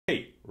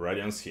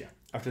Radiance here.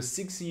 After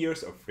 6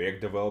 years of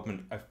React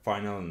development, I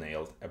finally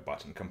nailed a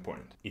button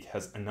component. It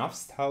has enough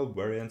style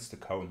variants to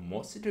cover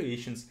most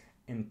situations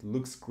and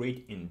looks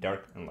great in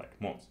dark and light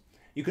modes.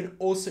 You can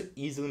also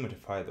easily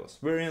modify those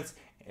variants,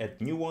 add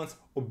new ones,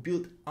 or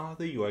build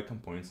other UI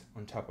components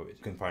on top of it.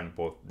 You can find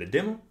both the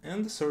demo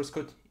and the source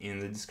code in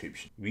the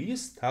description. We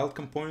use styled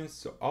components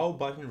so our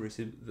button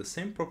receives the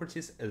same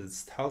properties as its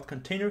styled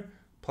container,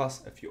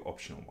 plus a few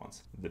optional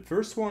ones. The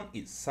first one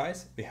is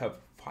size. We have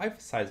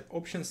 5 size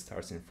options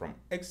starting from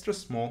extra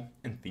small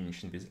and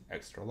finishing with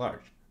extra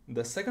large.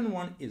 The second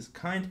one is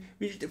kind,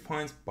 which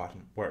defines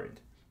button variant.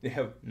 We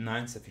have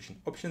 9 sufficient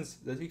options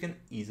that we can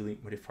easily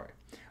modify.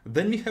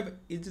 Then we have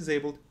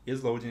isDisabled,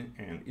 isLoading,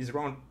 and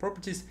isRounded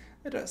properties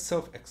that are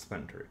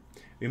self-explanatory.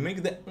 We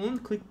make the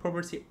onClick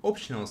property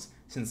optional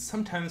since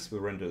sometimes we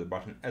render the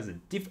button as a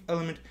div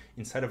element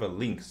inside of a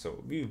link,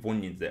 so we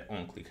won't need the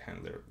onClick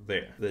handler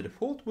there. The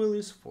default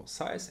values for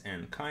size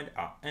and kind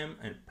are M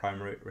and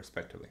primary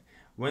respectively.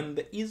 When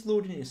the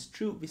isLoading is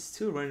true, we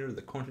still render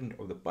the content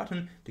of the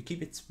button to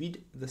keep its width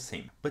the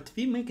same, but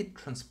we make it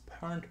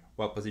transparent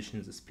while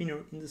positioning the spinner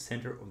in the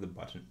center of the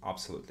button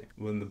absolutely.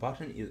 When the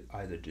button is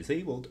either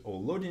disabled or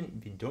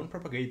loading, we don't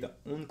propagate the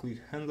onClick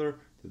handler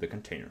to the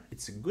container.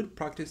 It's a good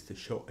practice to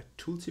show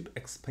a tooltip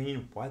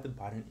explaining why the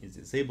button is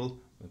disabled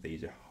when the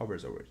user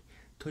hovers over it.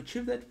 To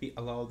achieve that, we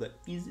allow the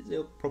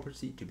isDisabled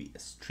property to be a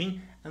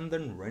string and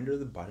then render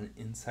the button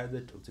inside the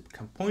tooltip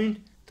component.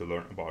 To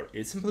learn about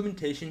its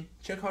implementation,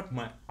 check out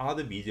my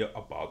other video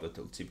about the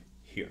tooltip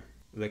here.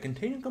 The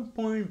container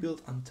component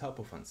built on top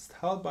of a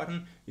style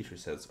button, which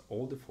resets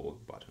all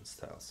default button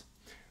styles.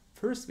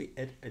 First, we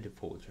add a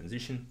default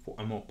transition for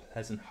a more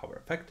pleasant hover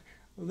effect.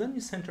 Then we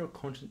center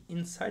content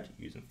inside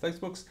using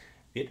Flexbox.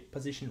 We add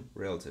position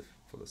relative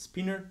for the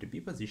spinner to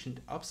be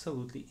positioned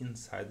absolutely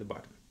inside the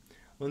button.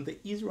 When the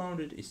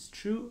isRounded is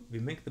true, we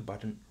make the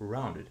button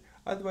rounded,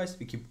 otherwise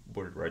we keep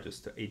border radius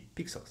to 8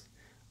 pixels.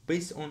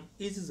 Based on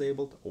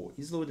isDisabled or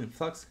isLoading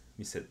flags,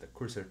 we set the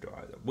cursor to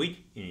either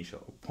wait, initial,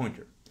 or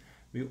pointer.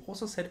 We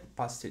also set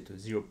opacity to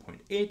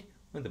 0.8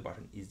 when the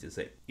button is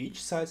disabled.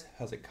 Each size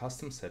has a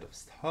custom set of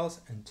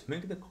styles, and to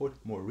make the code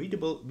more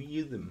readable, we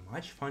use the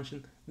match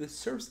function that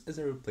serves as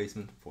a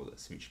replacement for the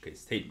switch case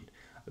statement.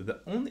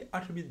 The only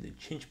attributes that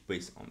change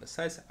based on the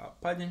size are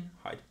padding,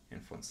 height,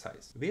 and font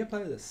size. We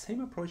apply the same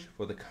approach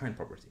for the kind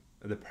property.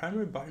 The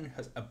primary button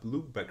has a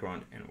blue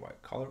background and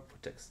white color for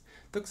text.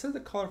 To access the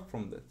color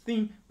from the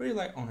theme, we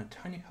rely on a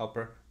tiny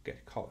helper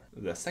getColor.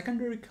 The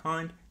secondary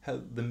kind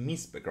has the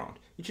mist background,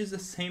 which is the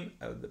same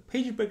as the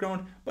page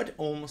background but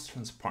almost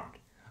transparent.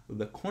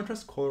 The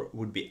contrast color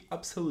would be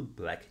absolute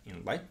black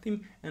in light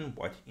theme and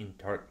white in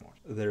dark mode.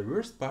 The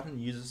reverse button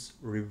uses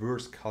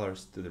reverse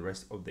colors to the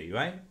rest of the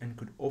UI and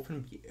could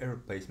often be a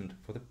replacement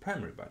for the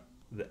primary button.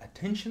 The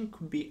attention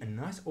could be a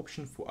nice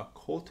option for a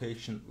call to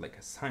action like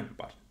a sign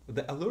button.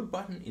 The alert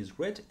button is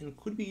red and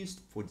could be used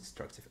for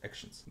destructive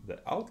actions. The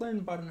outline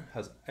button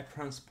has a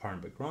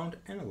transparent background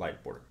and a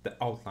light border. The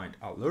outlined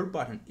alert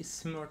button is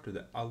similar to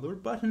the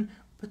alert button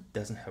but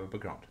doesn't have a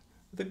background.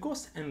 The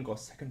ghost and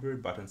ghost secondary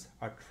buttons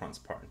are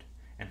transparent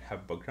and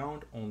have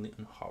background only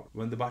on hover.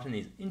 When the button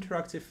is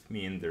interactive,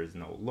 meaning there is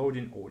no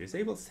loading or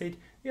disabled state,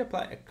 we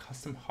apply a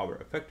custom hover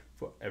effect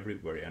for every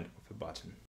variant of a button.